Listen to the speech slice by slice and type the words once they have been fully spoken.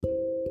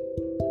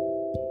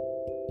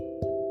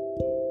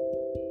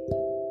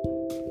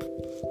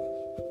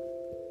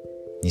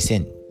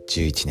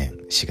2011年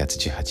4月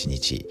18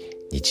日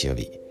日曜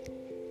日、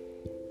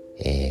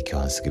今日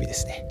はすぐ日で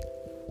すね。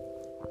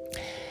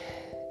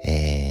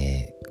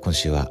今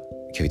週は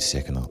教育通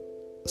訳の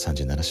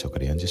37章か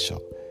ら40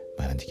章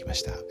学んできま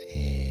した。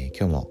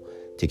今日も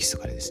テキスト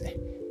からですね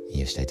引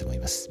用したいと思い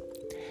ます。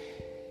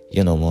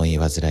世の重い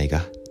煩い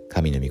が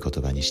神の御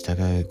言葉に従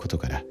うこと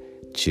から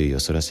注意を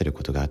そらせる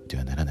ことがあって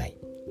はならない。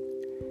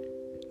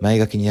前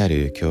書きにあ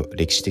る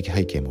歴史的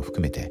背景も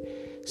含めて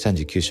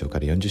39章か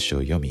ら40章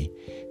を読み、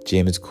ジェ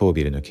ームズ・コー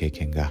ビルの経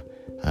験が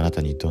あな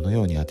たにどの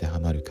ように当ては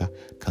まるか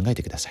考え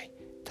てください。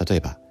例え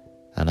ば、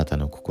あなた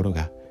の心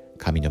が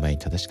神の前に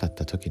正しかっ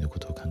た時のこ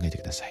とを考えて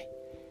ください。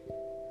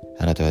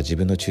あなたは自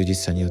分の忠実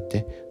さによっ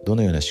てど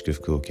のような祝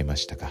福を受けま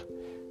したか。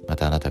ま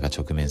たあなたが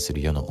直面す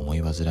る世の重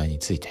い煩いに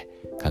ついて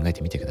考え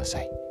てみてくだ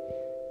さい。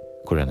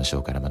これらの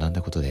章から学ん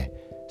だことで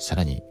さ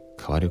らに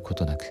変わるこ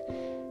となく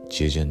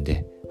従順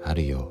であ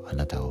るようあ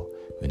なたを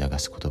促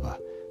す言葉は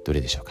ど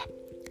れでしょうか。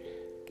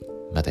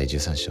マタイ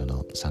13章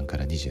の3か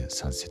ら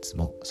23節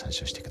も参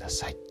照してくだ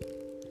さい。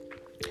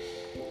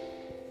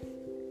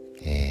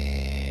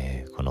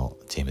この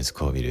ジェームズ・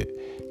コービ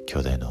ル兄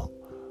弟の、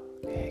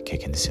経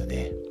験ですよ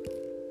ね。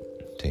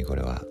本当にこ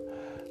れは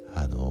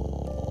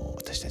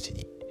私たち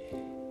に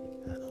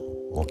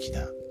大き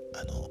な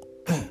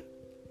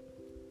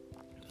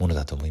もの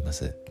だと思いま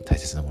す。大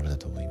切なものだ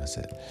と思いま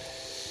す。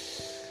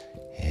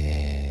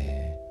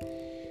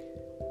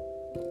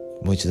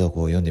もう一度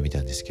読んでみた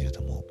んですけれ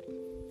ども、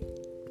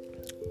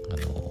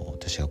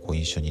私が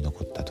印象に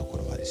残ったとこ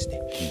ろはです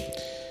ね、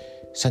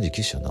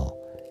39章の、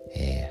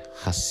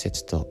8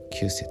節と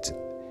9節、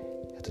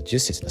あと10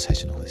節の最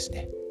初の方です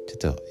ね。ちょっ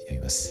と読み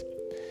ます。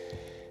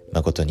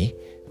誠に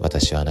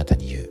私はあなた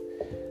に言う。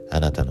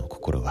あなたの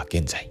心は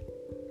現在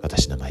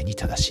私の前に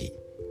正しい。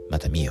ま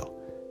た見よ、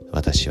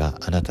私は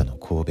あなたの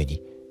頭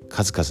に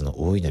数々の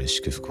大いなる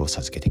祝福を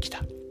授けてき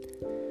た。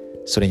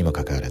それにも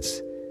かかわら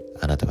ず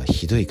あなたは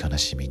ひどい悲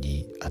しみ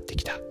に遭って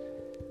きた。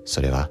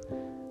それは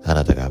あ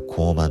なたが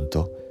傲慢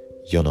と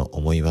世の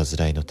重い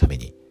煩いのため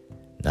に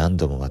何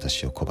度も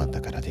私を拒ん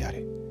だからであ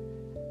る。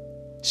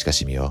しか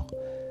し見よ、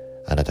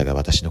あなたが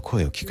私の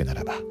声を聞くな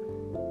らば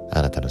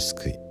あなたの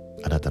救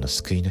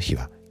いの日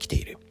は来て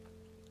いる。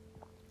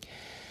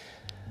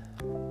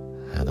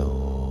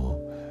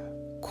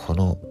こ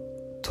の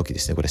時で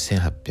すね、これ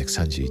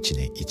1831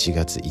年1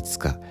月5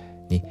日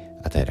に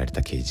与えられ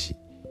た啓示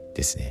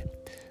ですね。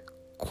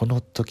こ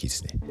の時で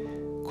すね、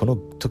この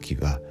時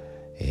は、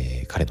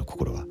彼の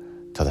心は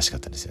正しかっ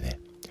たんですよね。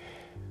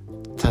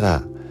た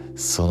だ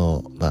そ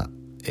の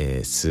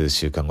数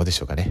週間後で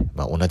しょうかね、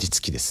同じ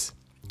月です。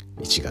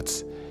1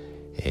月、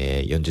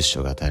40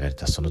章が与えられ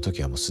たその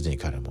時はもうすでに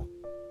彼も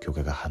教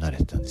会が離れ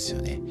てたんです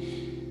よね。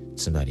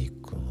つまり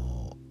こ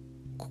の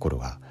心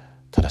は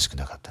正しく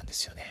なかったんで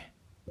すよね。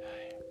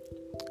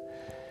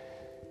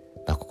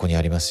ここに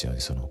ありますよう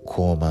に、その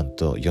傲慢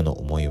と世の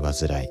重い煩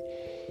い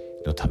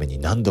のために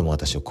何度も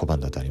私を拒ん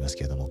だとあります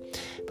けれども、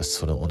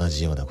その同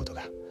じようなこと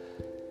が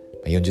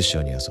40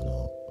章にはそ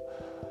の、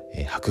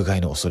迫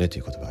害の恐れと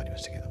いう言葉がありま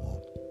したけれど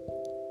も、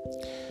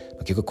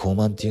結局傲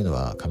慢っていうの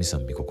は神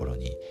様の御心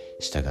に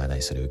従わな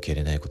い、それを受け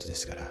入れないことで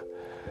すから、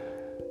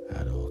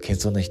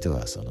謙遜な人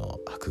はその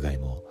迫害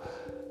も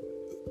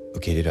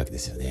受け入れるわけで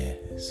すよね。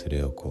そ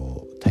れを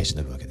耐え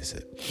忍ぶわけで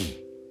す。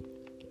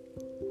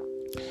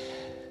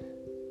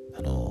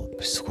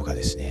そこが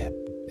ですね、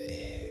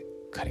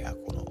彼がなん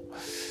てい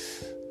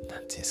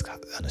うんですか、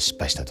失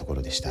敗したとこ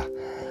ろでした。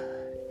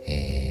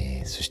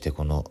そして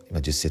この今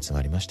10節も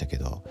ありましたけ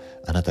ど、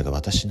あなたが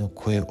私の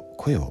声を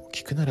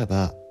聞くなら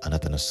ばあな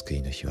たの救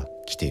いの日は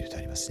来ていると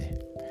ありますね。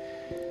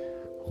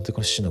本当に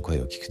この主の声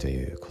を聞くと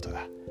いうこと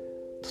が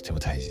とても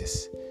大事で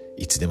す。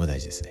いつでも大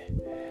事ですね。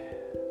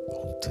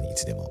本当にい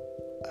つでも、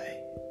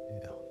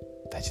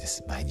大事で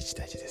す。毎日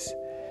大事です。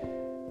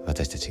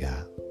私たちが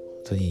本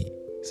当に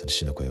その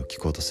主の声を聞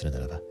こうとするな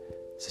らば、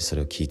そ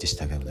れを聞いて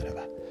従うなら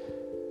ば、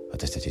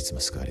私たちいつも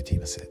救われてい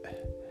ます。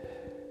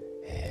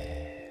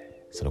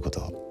そのこ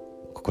と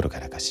を心か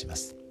ら明かしま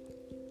す。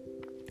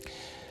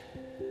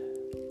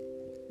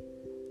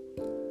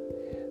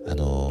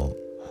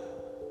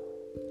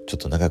ちょっ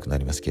と長くな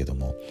りますけれど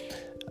も、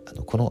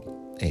この、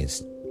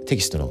テ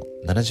キストの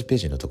70ペー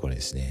ジのところに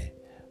ですね、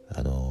フ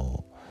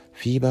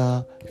ィ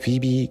ー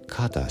ビー・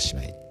カーター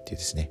姉妹っていう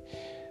ですね、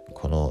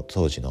この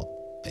当時の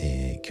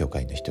教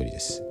会の一人で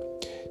す。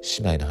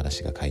姉妹の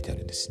話が書いてあ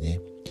るんですね。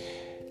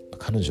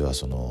彼女は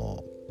そう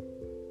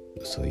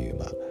いう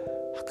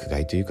迫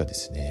害というかで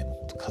すね、もう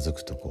本当家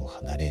族と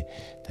離れ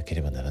なけ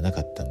ればならな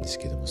かったんです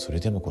けども、それ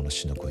でもこの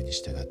主の声に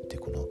従って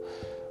この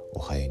オ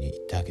ハイオに行っ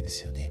たわけで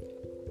すよね。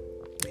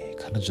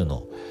彼女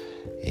の、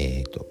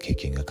経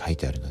験が書い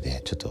てあるの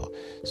で、ちょっと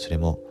それ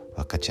も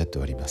分かち合って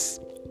おりま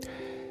す。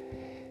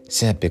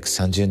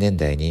1830年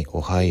代に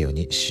オハイオ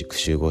に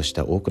集合し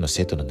た多くの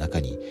生徒の中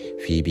に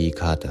フィービー・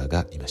カーター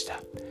がいまし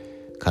た。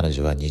彼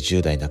女は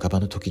20代半ば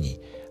の時に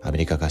アメ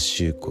リカ合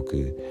衆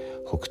国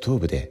北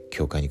東部で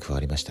教会に加わ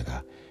りました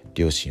が、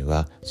両親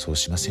はそう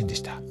しませんで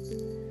した。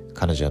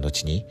彼女は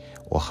後に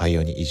オハイ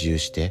オに移住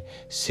して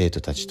生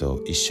徒たち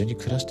と一緒に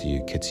暮らすとい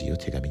う決意を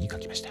手紙に書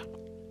きました。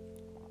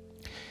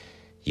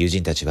友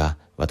人たちは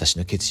私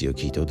の決意を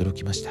聞いて驚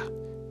きました。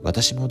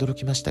私も驚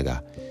きました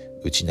が、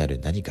内なる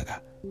何か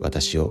が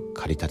私を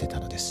駆り立て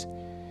たのです。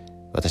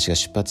私が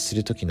出発す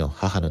る時の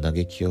母の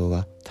嘆きよう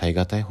は耐え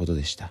難いほど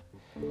でした。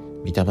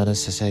御霊の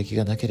ささやき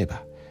がなけれ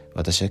ば、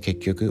私は結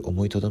局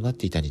思いとどまっ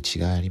ていたに違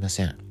いありま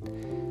せん。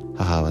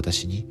母は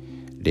私に、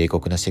冷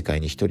酷な世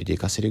界に一人で行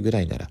かせるぐら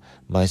いなら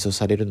埋葬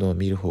されるのを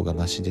見る方が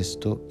ましです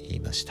と言い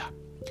ました。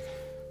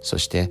そ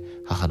して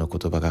母の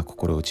言葉が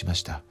心を打ちま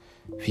した。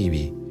フィービ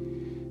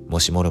ー、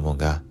もしモルモン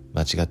が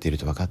間違っている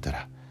と分かった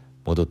ら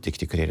戻ってき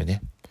てくれる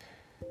ね。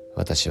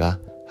私は、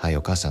はい、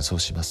お母さんそ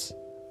うします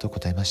と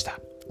答えました。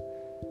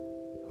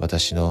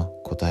私の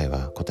答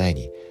え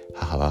に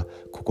母は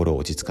心を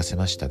落ち着かせ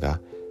ましたが、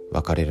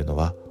別れるの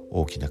は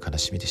大きな悲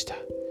しみでした。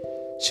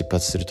出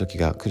発する時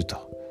が来ると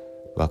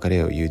別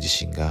れを言う自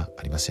信が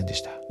ありませんで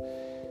した。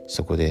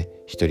そこで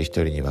一人一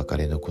人に別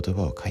れの言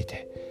葉を書い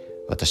て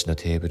私の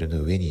テーブル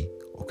の上に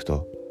置く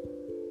と、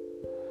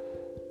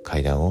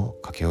階段を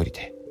駆け下り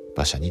て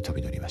馬車に飛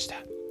び乗りました。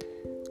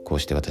こう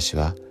して私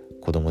は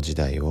子供時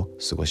代を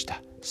過ごし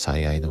た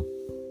最愛の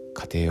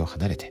家庭を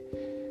離れて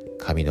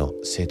神の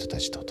生徒た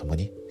ちと共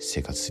に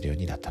生活するよう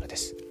になったので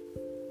す。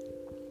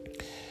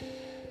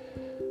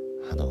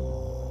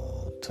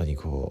本当に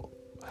こ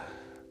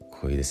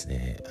ういうです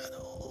ね、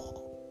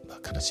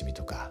悲しみ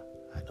とか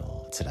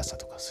辛さ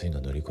とかそういう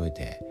のを乗り越え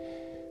て、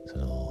そ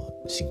の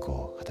信仰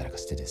を働か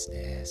せてです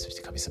ね、そし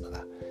て神様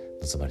が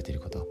望まれている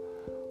こと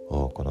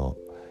をこの、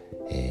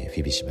フィ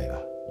ービー姉妹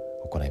は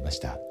行いまし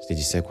た。そして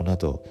実際この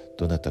後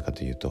どうなったか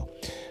というと、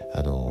ウ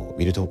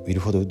ィルフ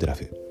ォード・ウッドラ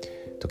フ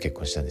と結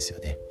婚したんですよ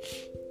ね。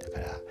だか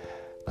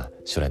ら、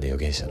将来の預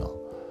言者の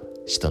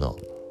使徒の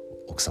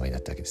奥様にな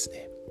ったわけです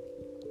ね。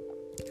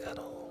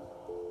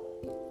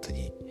本当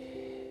に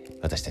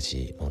私た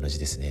ちも同じ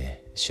です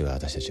ね。主は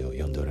私たちを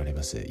呼んでおられ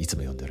ます。いつ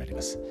も呼んでおられ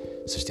ます。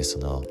そしてそ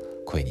の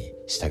声に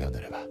従うな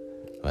らば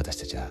私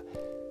たちは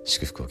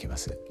祝福を受けま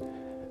す。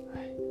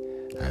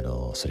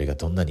それが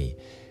どんなに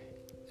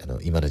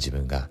今の自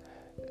分が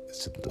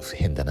ちょっと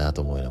変だな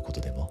と思うようなこ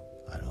とでも、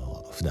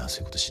普段そう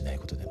いうことしない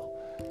ことでも、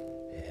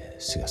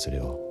主がそれ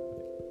を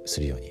す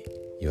るように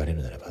言われ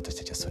るならば私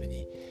たちはそれ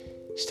に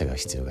従う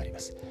必要がありま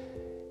す。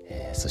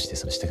そして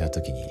その従う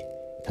時に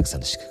たくさ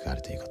んの祝福があ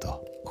るということ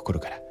を心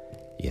から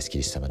イエス・キ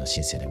リスト様の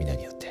神聖な皆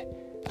によって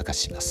明か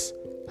します。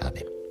アー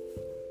メン。